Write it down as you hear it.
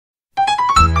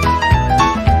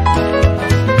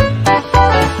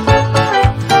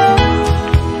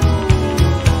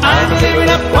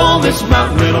this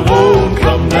mountain and I won't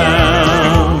come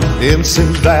down. In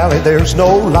Sin Valley there's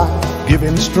no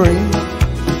life-giving stream,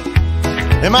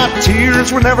 and my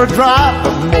tears were never dry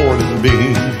but more than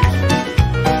beans.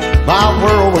 My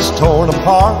world was torn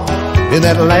apart in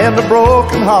that land of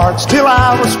broken hearts till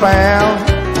I was found.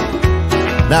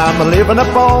 Now I'm living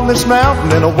up on this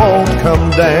mountain and I won't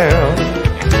come down.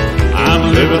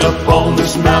 I'm living up on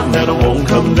this mountain and I won't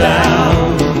come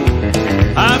down.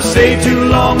 I've stayed too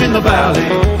long in the valley,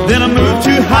 then I moved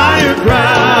to higher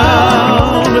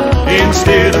ground.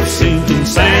 Instead of sinking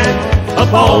sand,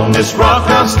 upon this rock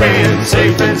I'll stand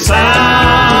safe and sound.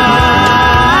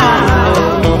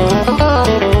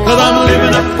 'Cause I'm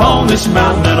living up on this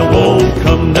mountain and I won't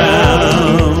come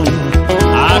down.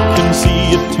 I can see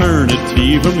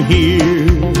eternity from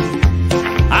here.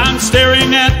 I'm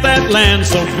staring at that land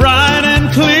so bright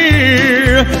and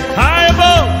clear. High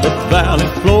above the valley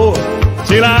floor,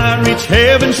 till I reach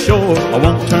heaven's shore, I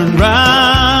won't turn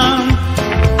round.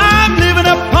 I'm living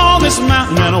up on this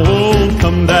mountain and I won't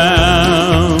come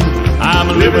down. I'm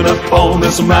living up on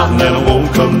this mountain and I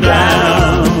won't come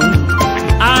down.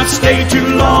 I've stayed too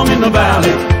long in the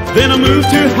valley, then I moved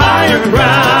to higher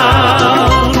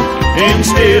ground.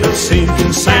 Instead of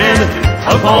sinking sand,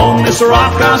 upon this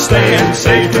rock I'll stand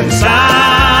safe and sound.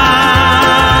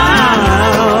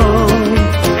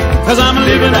 'Cause I'm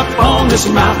living up on this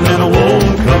mountain and I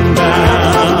won't come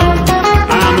down.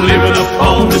 I'm living up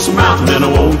on this mountain and I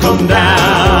won't come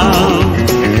down.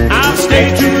 I've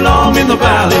stayed too long in the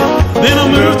valley, then I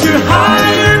moved to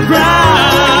higher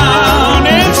ground.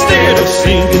 Instead of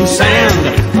sinking sand,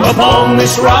 upon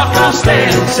this rock I'll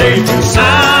stand safe and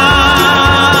sound.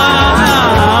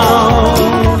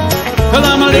 'Cause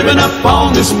I'm living up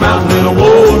on this mountain and I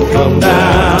won't come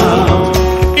down.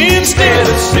 Instead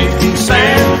of sinking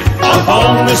sand,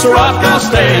 upon this rock I'll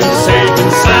stand safe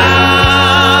and sound.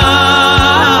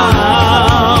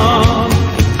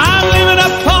 I'm living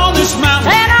up on this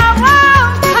mountain and I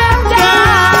won't come down.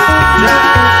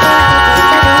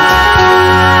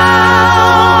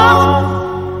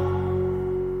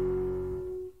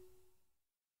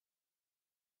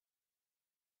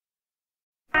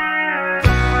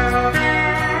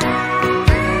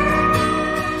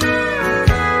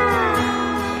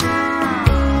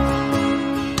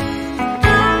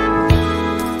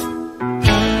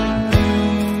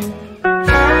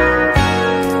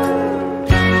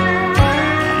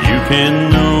 Can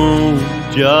know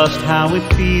just how it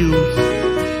feels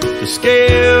to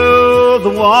scale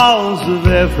the walls of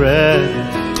Everett,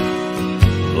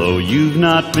 though you've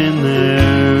not been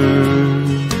there.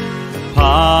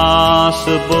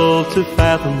 Possible to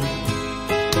fathom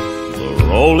the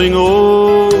rolling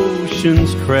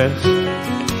ocean's crest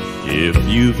if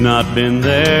you've not been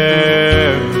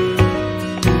there.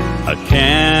 A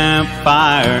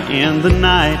campfire in the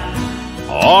night,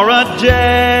 or a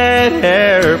jet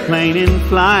airplane in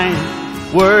flight,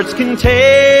 words can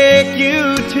take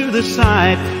you to the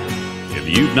site if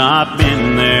you've not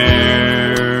been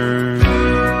there.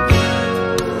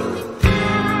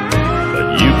 But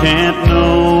you can't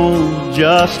know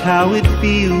just how it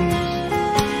feels,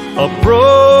 a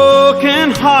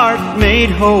broken heart made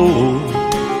whole,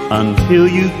 until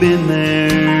you've been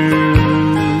there.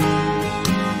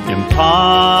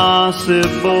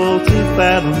 Impossible to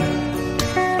fathom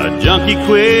a junkie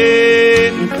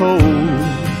quitting cold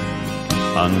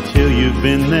until you've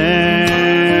been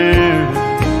there.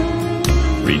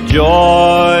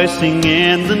 Rejoicing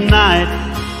in the night,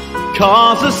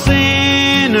 'cause a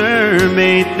sinner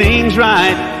made things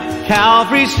right.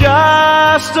 Calvary's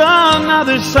just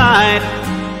another sight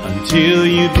until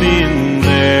you've been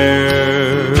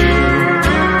there.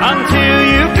 Until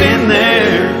you've been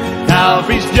there,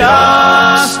 Calvary's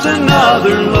just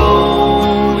another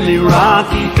lonely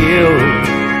rocky hill,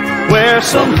 where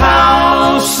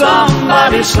somehow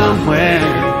somebody somewhere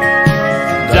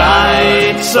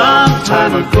died some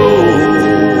time ago.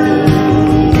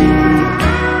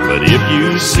 But if you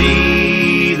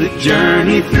see the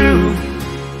journey through,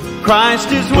 Christ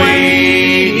is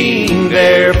waiting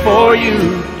there for you.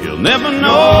 You'll never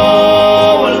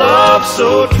know a love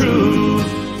so true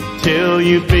till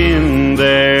you've been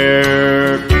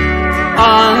there.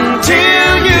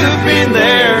 Until you've been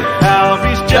there,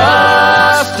 Calvary's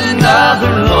just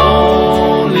another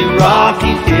lonely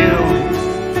rocky hill,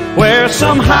 where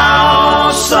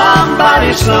somehow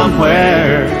somebody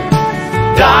somewhere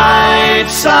died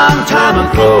some time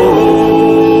ago.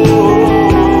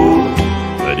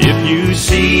 But if you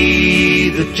see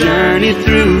the journey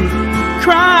through,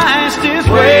 Christ is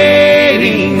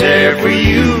waiting there for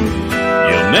you.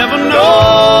 You'll never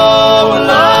know a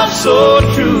love so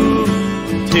true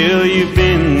till you've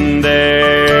been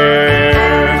there.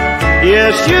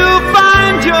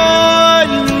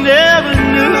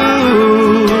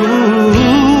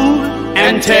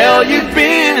 can tell you've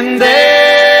been there.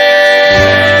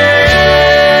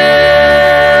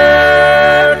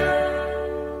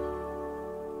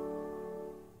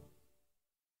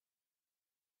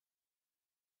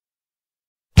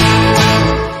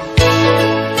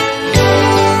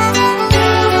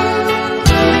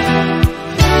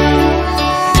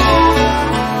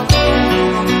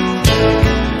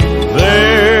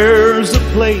 There's a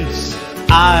place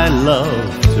I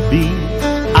love to be.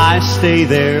 I stay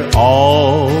there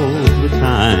all the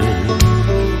time,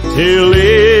 till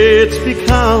it's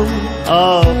become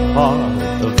a part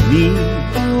of me,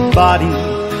 body,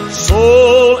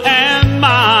 soul, and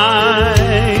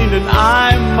mind. And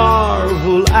I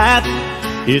marvel at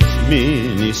its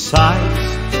many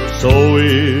sights. So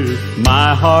if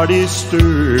my heart is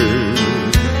stirred,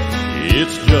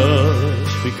 it's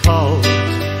just because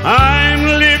I'm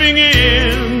living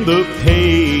in the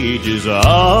pages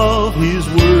of His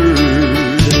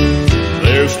Word.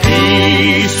 There's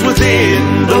peace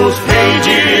within those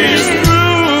pages.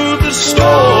 Through the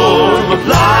storm of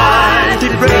life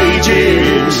that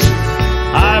rages,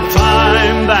 I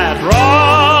find that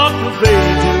rock of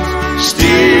ages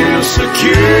still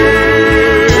secured.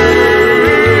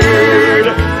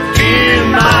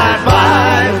 In my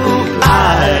Bible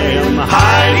I am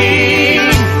hiding,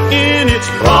 in its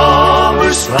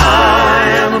promise I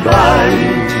am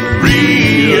abiding,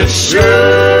 reassured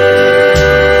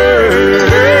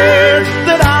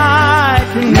that I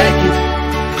can make it,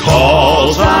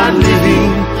 'cause I'm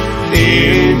living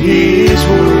in His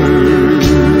Word.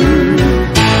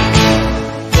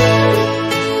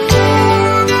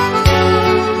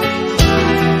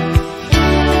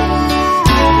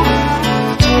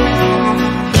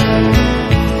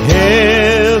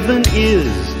 Heaven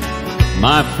is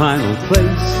my final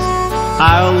place.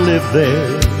 I'll live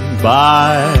there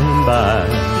by and by.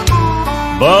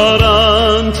 But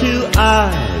until I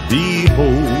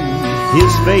behold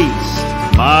His face,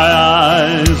 my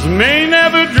eyes may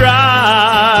never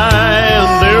dry. And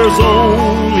there's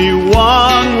only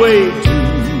one way to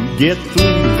get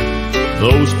through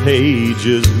those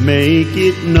pages, make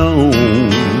it known.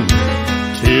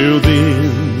 Till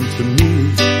then, to me,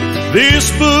 this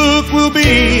book will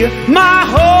be my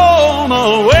home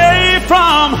away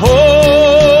from home.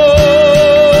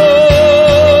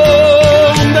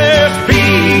 There's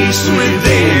peace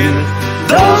within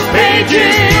those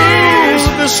pages.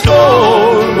 The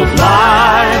storm of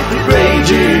life that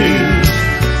rages,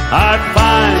 I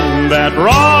find that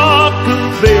rock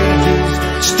of ages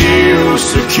still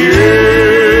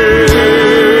secured.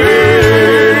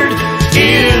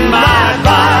 In my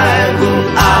Bible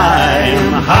I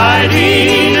am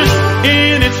hiding,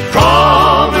 in its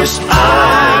promise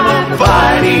I'm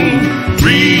abiding,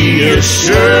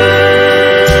 reassured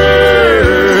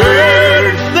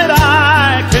that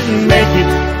I can make it,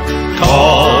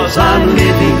 'cause I'm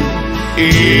living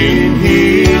in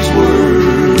His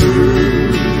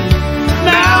Word.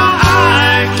 Now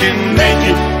I can make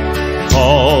it,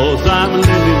 'cause I'm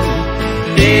living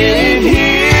in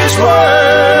His Word.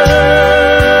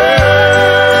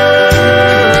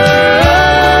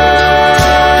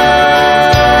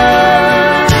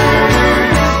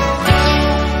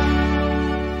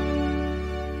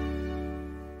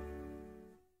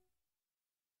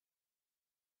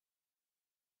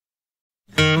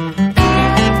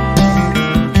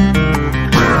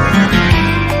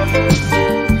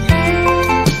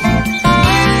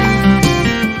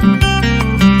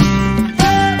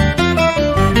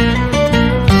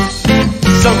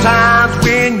 Sometimes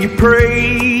when you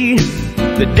pray,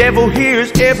 the devil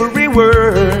hears every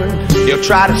word. He'll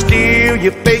try to steal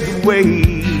your faith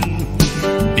away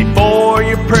before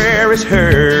your prayer is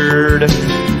heard.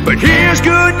 But here's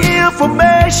good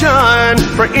information,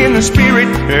 for in the Spirit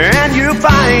and you'll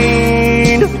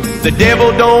find the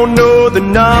devil don't know the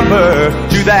number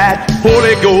to that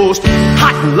Holy Ghost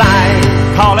hotline.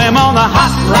 Call him on the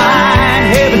hotline,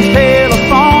 heaven's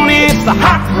telephone. It's the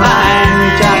hotline,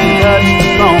 reach out and touch the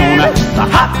throne. The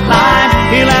hotline,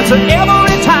 He'll answer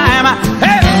every time.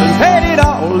 Heaven's paid it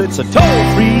all. It's a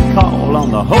toll-free call on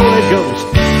the Holy Ghost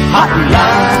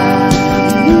hotline.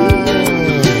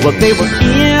 Well, they were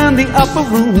in the upper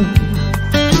room,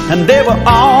 and they were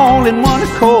all in one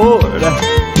accord.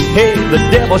 Hey, the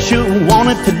devil sure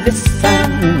wanted to listen,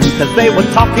 'cause they were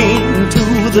talking to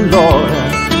the Lord.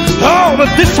 Oh, but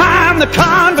this time the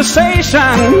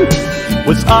conversation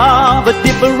was of a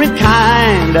different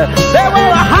kind. There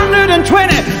were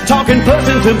 120 talking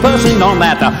person to person on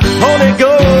that Holy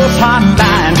Ghost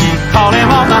hotline. Call him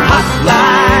on the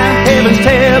hotline, heaven's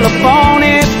telephone.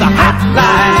 It's the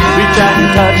hotline, reach out and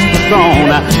touch the throne.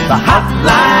 The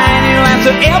hotline, He'll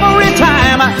answer every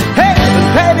time. Heaven's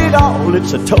paid it all.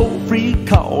 It's a toll-free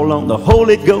call on the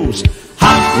Holy Ghost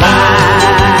hotline.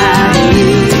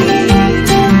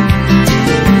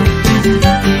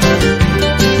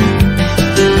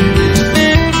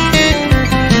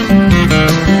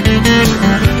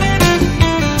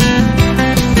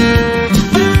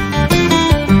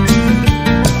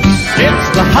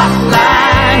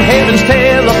 Hotline, heaven's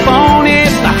telephone.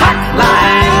 It's the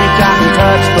hotline. Reach out and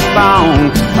touch the phone.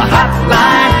 The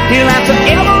hotline, he'll answer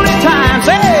every time.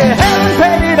 Say, heaven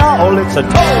paid it all. It's a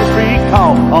toll-free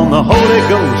call on the Holy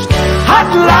Ghost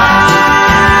hotline.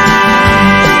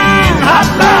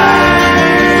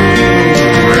 Hotline,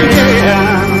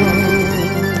 yeah.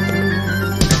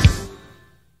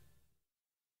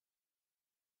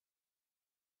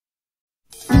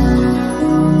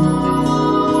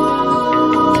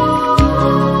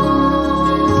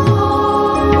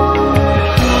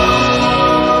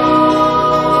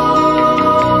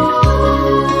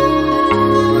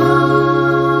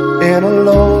 In a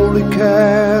lowly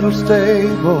cattle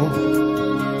stable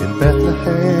in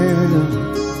Bethlehem,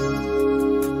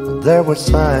 there were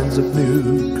signs of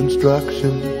new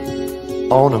construction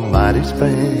on a mighty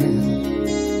span,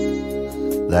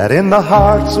 that in the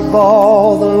hearts of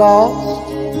all the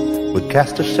lost would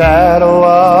cast a shadow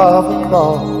of a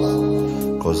cross,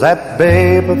 'cause that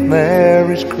babe of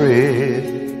Mary's crib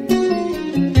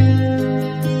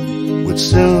would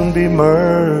soon be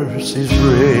mercy's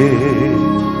rib.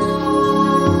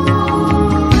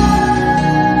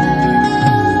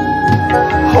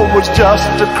 Home was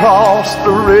just across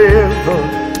the river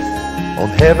on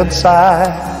heaven's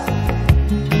side,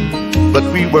 but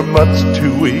we were much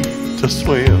too weak to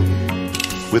swim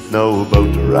with no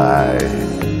boat to ride.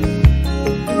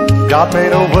 God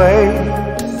made a way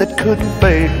that couldn't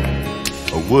fail,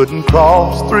 a wooden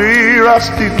cross, 3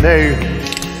 rusty nails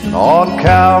on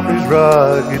Calvary's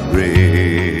rugged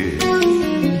ridge.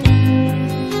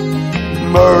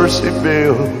 Mercy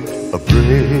built a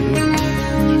bridge.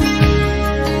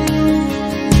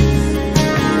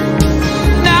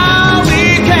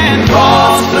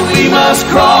 Cross, but we must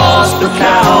cross the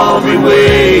Calvary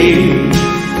way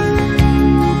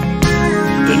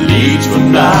that leads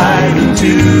from night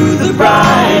into the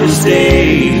brightest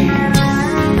day,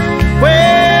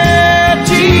 where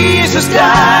Jesus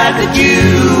died that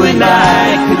you and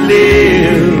I could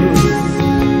live.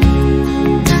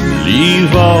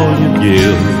 Leave all your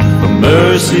guilt, for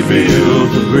mercy build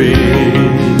the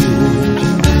bridge.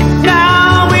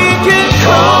 Now we can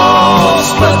cross,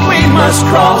 but we must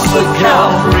cross the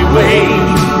Calvary way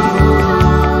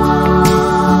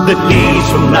that leads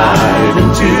from night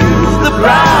into the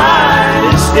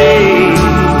brightest day,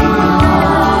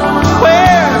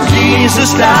 where Jesus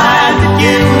died that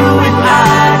you and I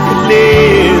could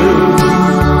live.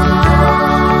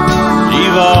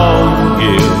 Leave all your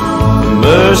guilt,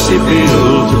 mercy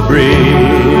builds a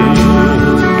bridge,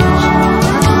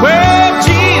 where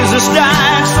Jesus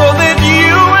died so that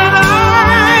you and I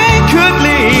could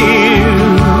live.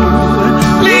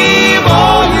 Leave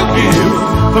all your guilt,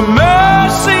 for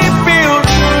mercy built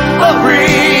a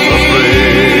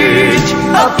bridge,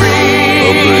 a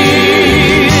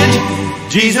bridge.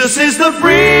 Jesus is the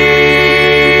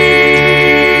bridge.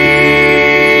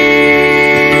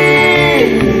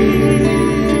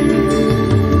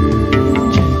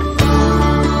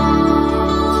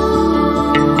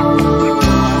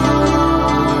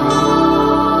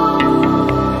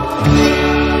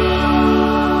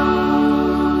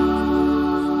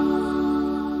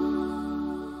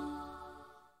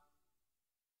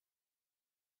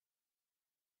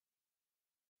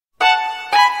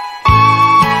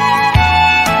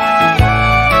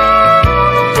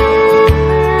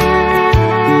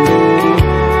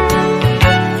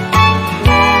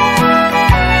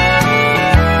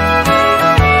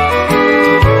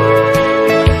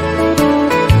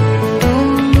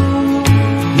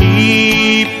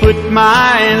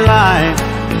 My life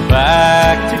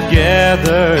back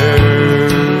together,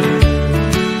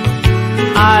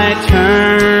 I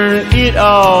turn it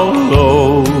all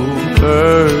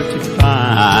over to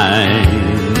find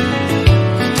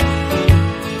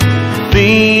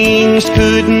things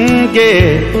couldn't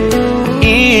get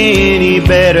any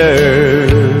better.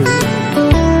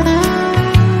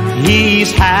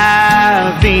 He's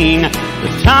having the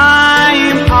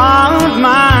time of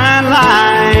my life.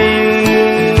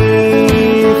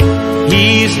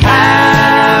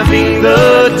 Having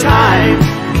the time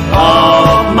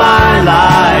of my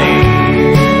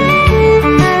life.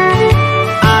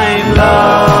 I'm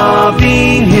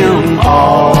loving him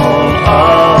all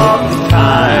of the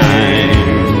time.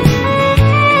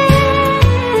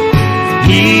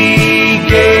 He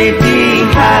gave me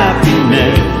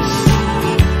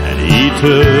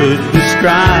took the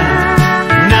stride.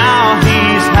 Now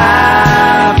he's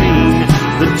having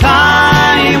the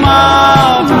time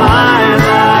of my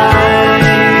life.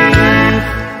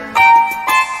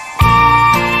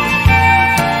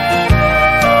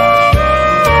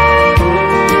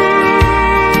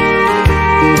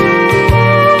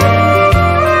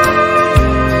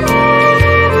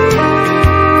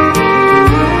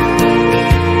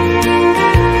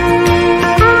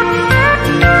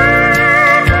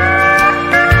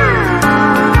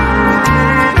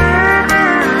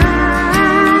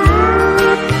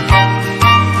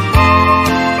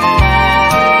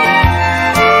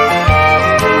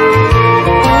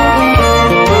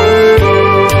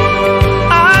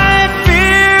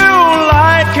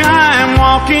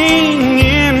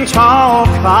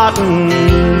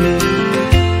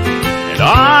 And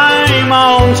I'm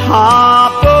on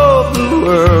top of the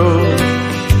world,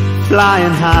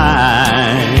 flying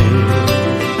high.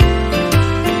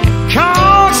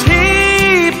 'Cause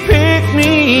he picked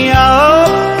me up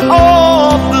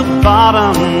off the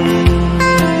bottom,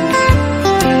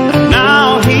 and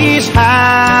now he's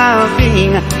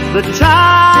having the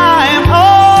time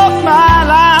of my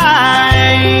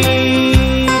life.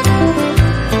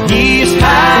 He's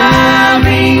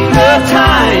having the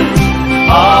time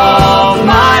of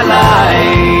my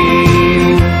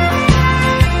life.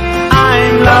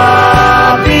 I'm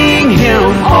loving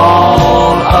him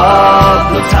all of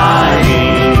the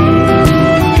time.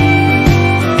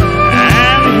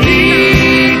 And he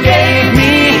gave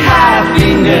me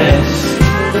happiness,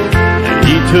 and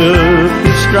he took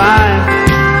the stride.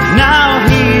 Now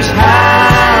he's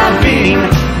having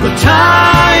the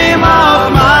time of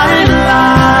my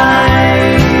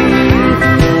life.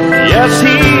 Yes,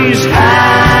 he's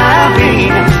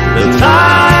having the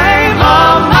time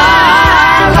of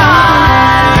my life.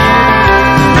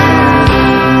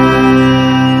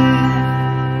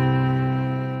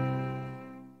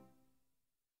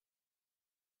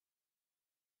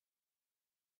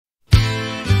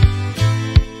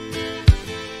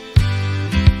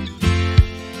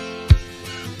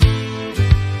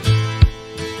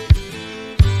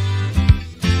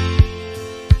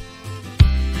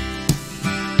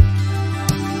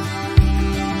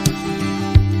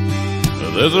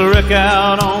 There's a wreck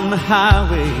out on the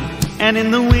highway, and in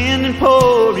the wind and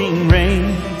pouring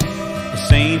rain, a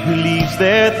saint who leaves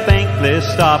there thankless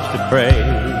stops to pray.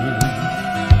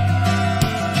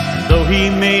 Though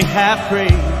he may have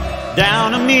prayed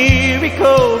down a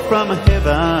miracle from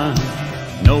heaven,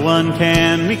 no one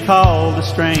can recall the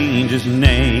stranger's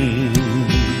name.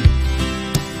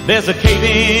 There's a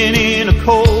cave-in in a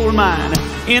coal mine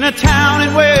in a town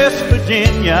in West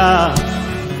Virginia,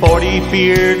 40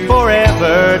 feared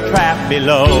forever trapped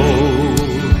below.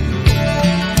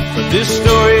 But this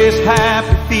story's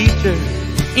happy feature,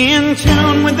 in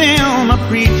tune with them a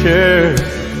preacher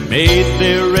made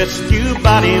their rescue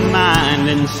body, mind,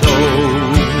 and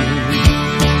soul.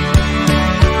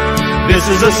 This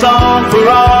is a song for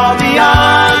all the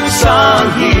unsung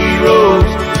heroes.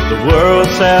 The world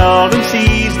seldom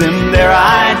sees them, their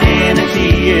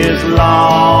identity is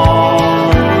lost.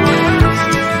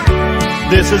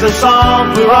 This is a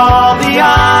song for all the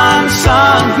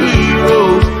unsung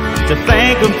heroes, to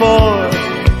thank them for,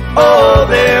 oh,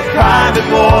 their private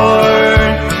war.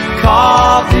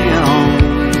 Call them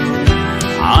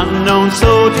unknown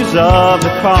soldiers of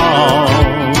the cross.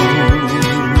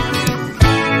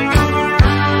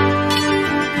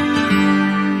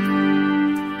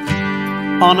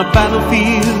 On a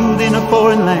battlefield in a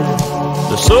foreign land,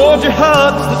 the soldier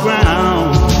hugs the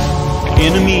ground. The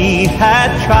enemy had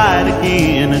tried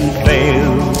again and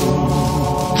failed.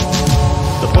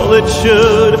 The bullet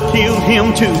should have killed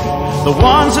him too, the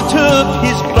ones that took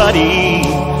his buddy,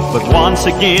 but once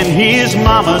again his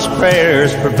mama's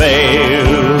prayers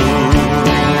prevailed.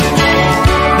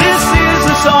 This is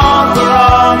a song for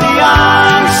all the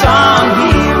unsung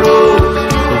heroes.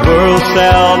 The world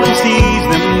seldom sees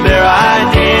them, their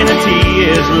identity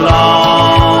is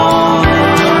lost.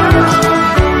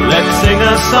 Let's sing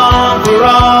a song for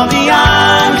all the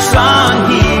unsung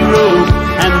heroes,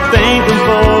 and thank them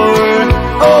for,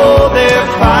 oh, their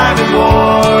private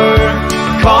war.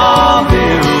 Call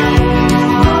them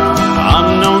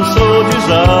unknown soldiers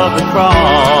of the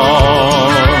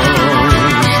cross.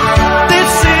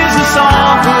 This is a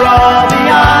song for all the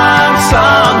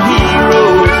unsung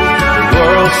heroes. The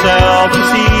world seldom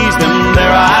sees them,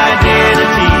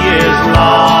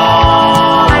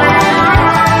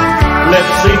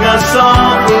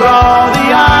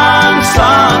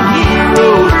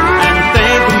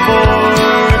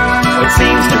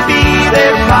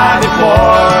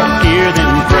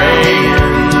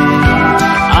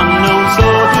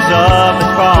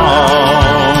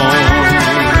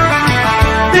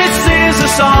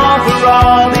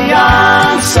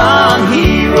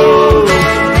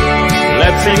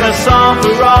 Let's sing a song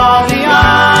for all the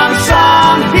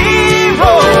unsung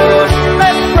heroes.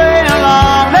 Let's pray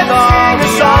along. Let's sing a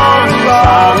song for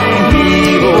all the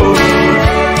heroes.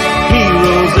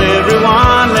 Heroes,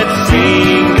 everyone, let's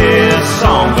sing this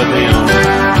song for them.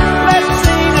 Let's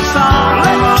sing a song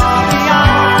for all the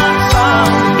unsung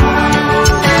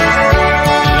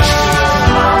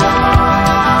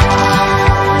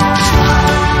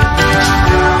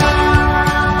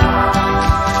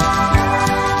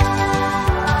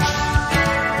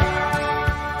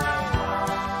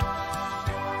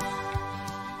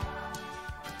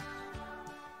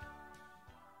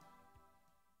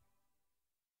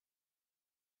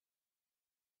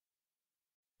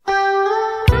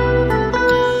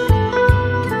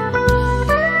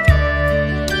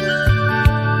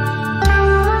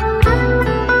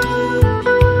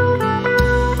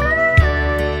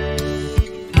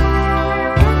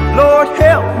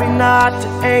not to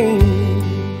aim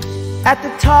at the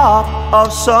top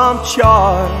of some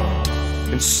chart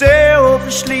and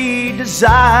selfishly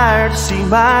desire to see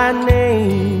my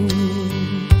name.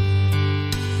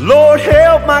 Lord,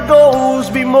 help my goals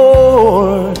be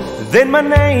more than my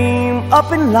name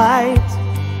up in lights.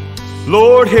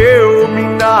 Lord, help me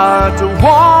not to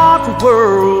want the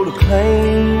world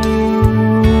acclaim.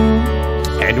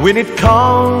 And when it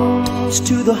comes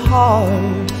to the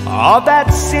heart of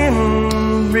that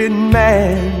sin-ridden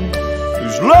man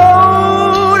who's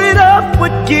loaded up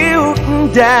with guilt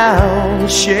and down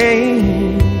with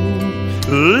shame,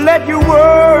 let your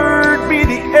word be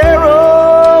the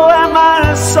arrow and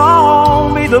my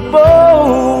song be the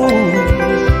bow.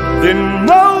 Then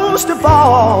most of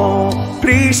all,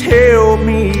 please help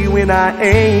me when I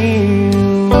aim.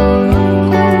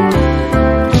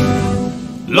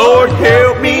 Lord,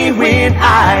 help me when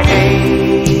I aim.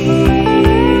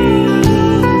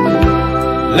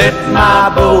 Let my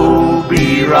bow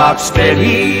be rock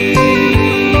steady,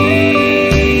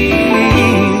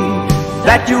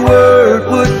 that your word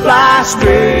would fly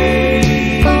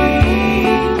straight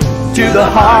to the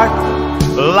heart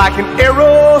like an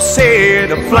arrow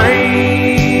set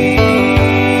aflame.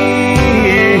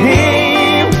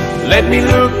 Let me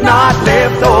look not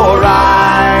left or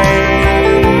right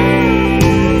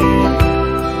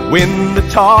when the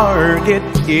target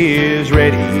is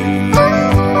ready,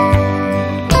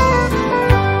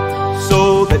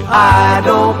 so that I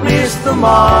don't miss the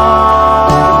mark.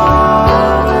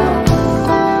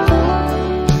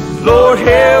 Lord,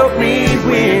 help me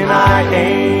when I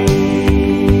aim.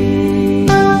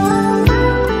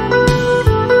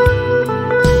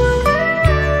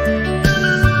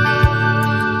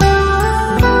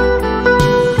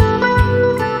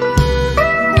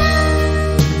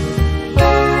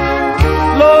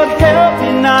 Lord, help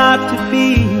me not to be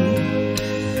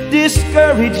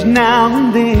discouraged now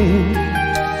and then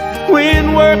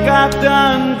when work I've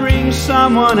done brings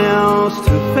someone else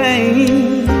to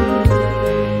fame.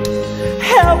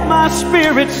 Help my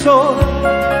spirit soar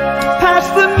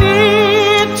past the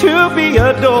need to be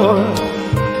adored.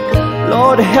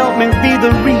 Lord, help me be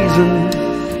the reason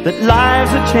that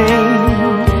lives are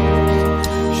changed.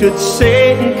 Should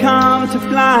Satan come to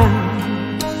blind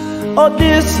or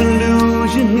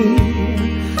disillusion me,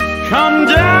 come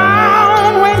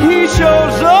down when he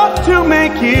shows up to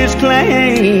make his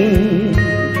claim.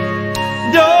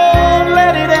 Don't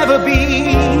let it ever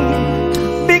be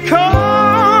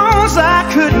because I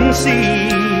couldn't see.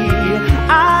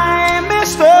 I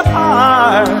missed a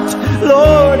part.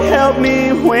 Lord, help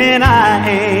me when I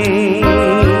aim.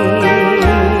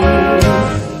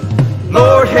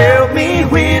 Lord, help me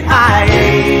when I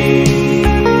aim.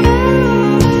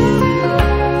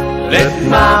 Let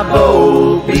my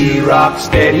bow be rock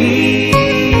steady,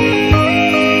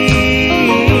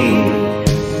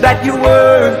 that your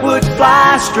word would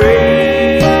fly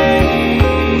straight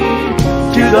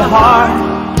to the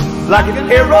heart like an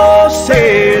arrow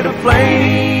set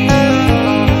aflame.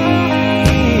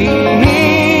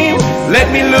 Let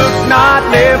me look not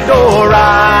left or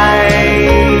right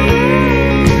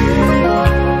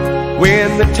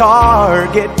when the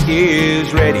target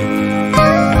is ready,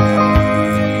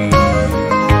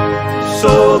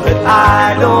 so that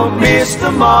I don't miss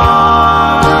the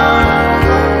mark.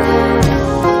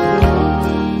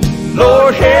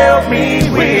 Lord, help me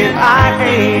when I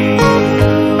aim,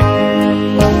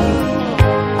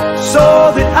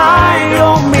 so that I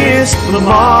don't miss the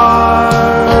mark.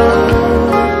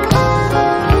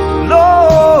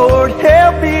 Lord,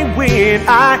 help me when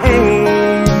I aim.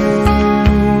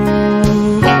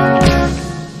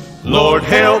 Lord,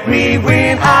 help me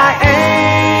when I aim.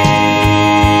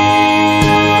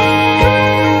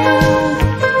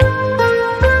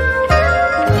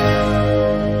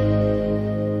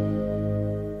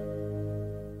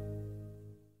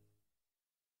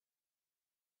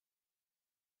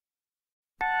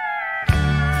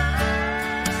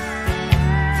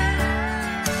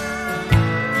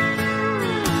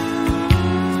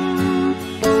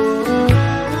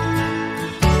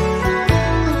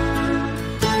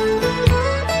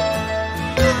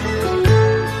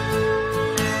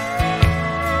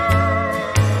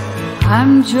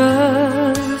 I'm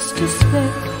just a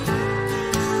speck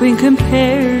when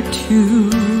compared to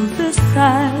the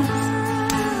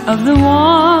size of the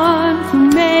one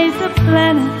who made the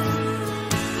planets,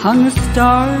 hung the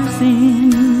stars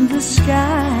in the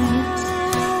skies.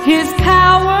 His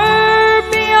power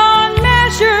beyond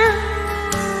measure,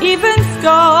 even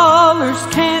scholars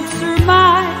can't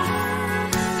surmise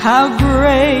how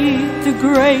great the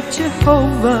great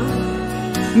Jehovah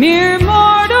mere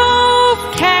mortal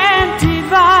can't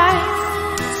devise.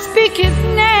 Speak his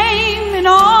name and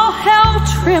all hell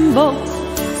trembles.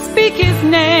 Speak his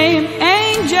name,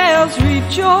 angels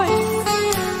rejoice.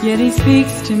 Yet he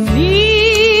speaks to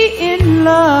me in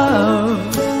love,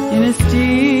 in a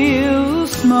still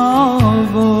small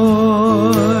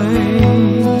voice.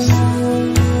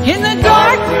 In the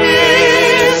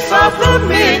darkness of the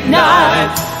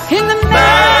midnight, in the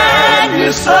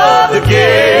madness of the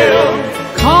gale,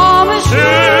 calm as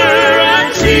sure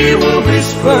as he will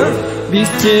whisper, be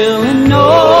still and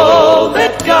know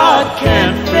that God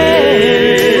can't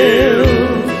fail.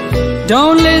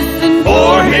 Don't listen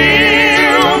for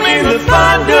him in the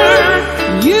thunder,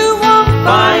 you won't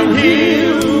find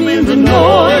him in the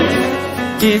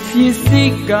noise. If you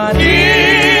seek God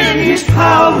in his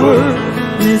power,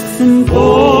 listen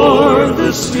for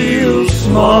the still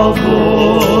small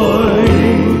voice.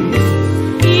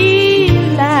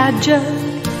 Elijah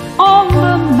on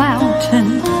the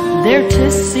mountain, there to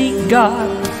see God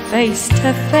face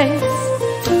to face,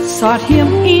 sought him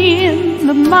in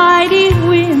the mighty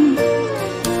wind,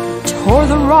 tore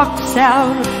the rocks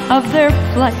out of their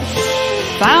place,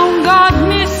 found God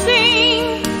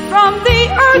missing from the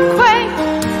earthquake,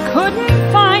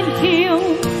 couldn't find him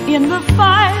in the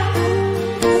fire.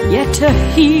 Yet to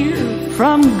hear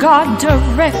from God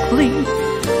directly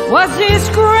was his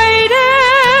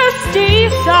greatest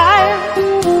desire.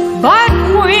 But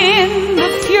when the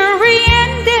fury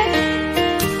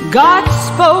ended, God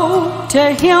spoke to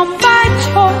him by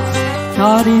choice,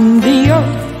 not in the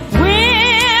earth,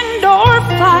 wind or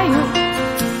fire,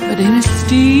 but in a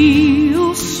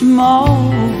still small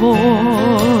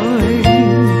voice.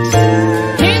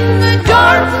 In the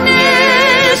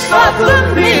darkness of the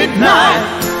midnight,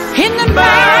 in the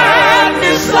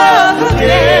madness of the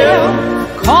gale,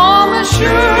 calm as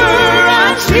sure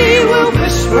as he will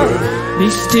whisper, be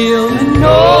still and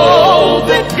know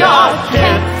that God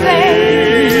can't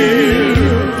fail.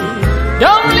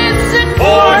 Don't listen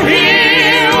for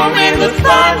him in the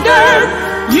thunder,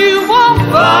 you won't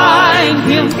find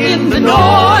him in the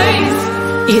noise.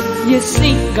 If you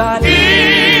seek God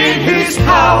in his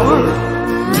power,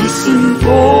 listen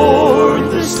for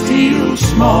the still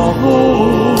small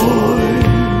voice.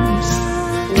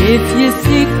 If you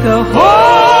seek the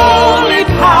holy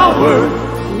power,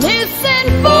 listen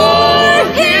for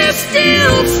his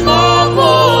still small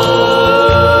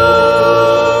voice.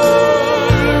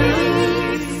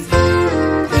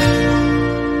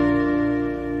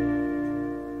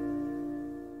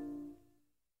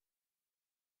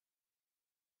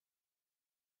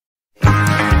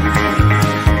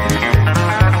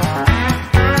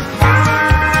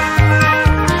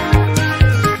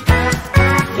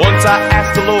 Once I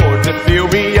asked the Lord to fill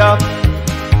me up,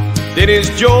 then his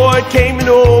joy came and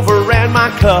overran my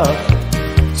cup.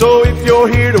 So if you're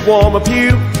here to warm a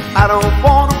pew, I don't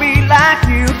want to be like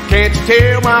you. Can't you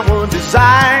tell my one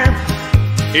desire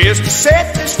is to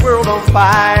set this world on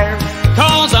fire?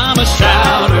 'Cause I'm a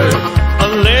shouter, a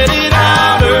let it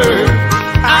outer.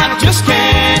 I just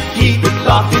can't keep it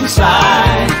locked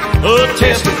inside. A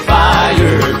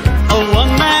testifier, a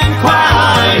one-man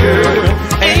choir.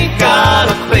 Ain't got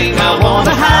a thing I want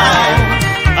to hide.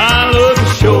 I love to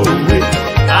show it,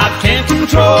 I can't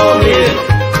control it.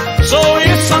 So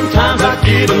if sometimes I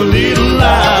get a little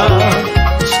loud,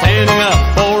 standing up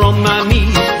or on my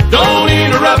knees, don't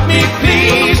interrupt me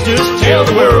please. Just tell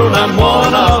the world I'm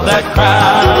one of that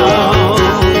crowd.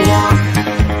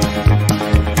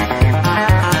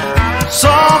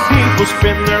 Some people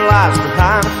spend their lives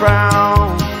behind a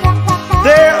frown.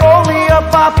 They're only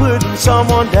up by putting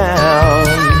someone down.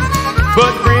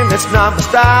 But friend, that's not my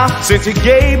style. Since he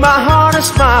gave my heart a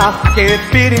smile, I can't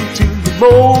fit into the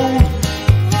mold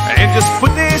and just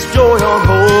put this joy on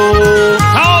hold.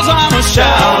 'Cause I'm a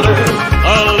shouter,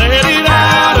 a let it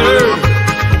outer.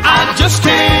 I just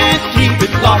can't keep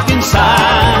it locked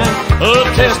inside. A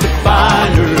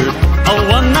testifier, a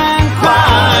one-man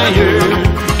choir.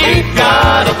 Ain't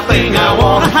got a thing I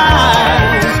wanna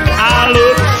hide. I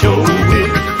love to show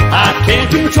it, I can't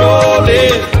control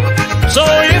it. So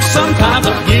if sometimes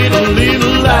I get a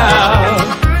little loud,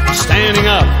 standing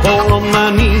up or on my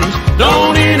knees,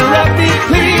 don't interrupt me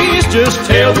please. Just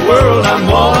tell the world I'm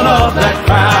one of that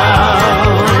crowd.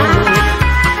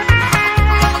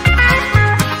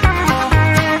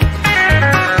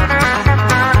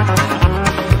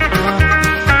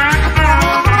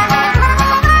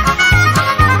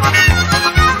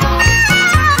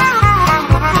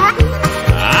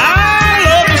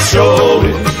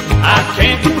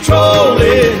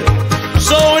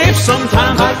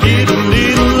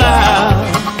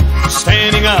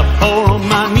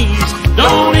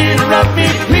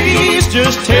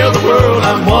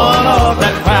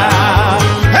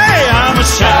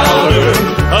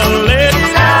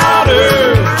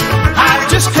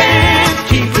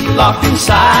 rock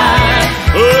inside.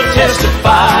 A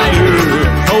testifier,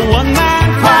 a one-man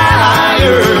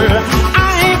crier.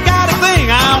 I ain't got a thing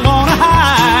I wanna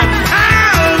hide.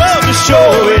 I love to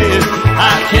show it,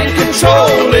 I can't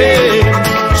control it.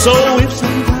 So if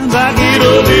sometimes I get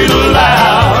a little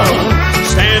loud,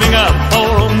 standing up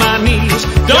on my knees,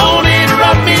 don't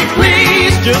interrupt me,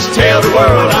 please. Just tell the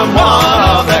world I'm one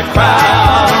of that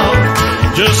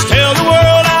crowd. Just tell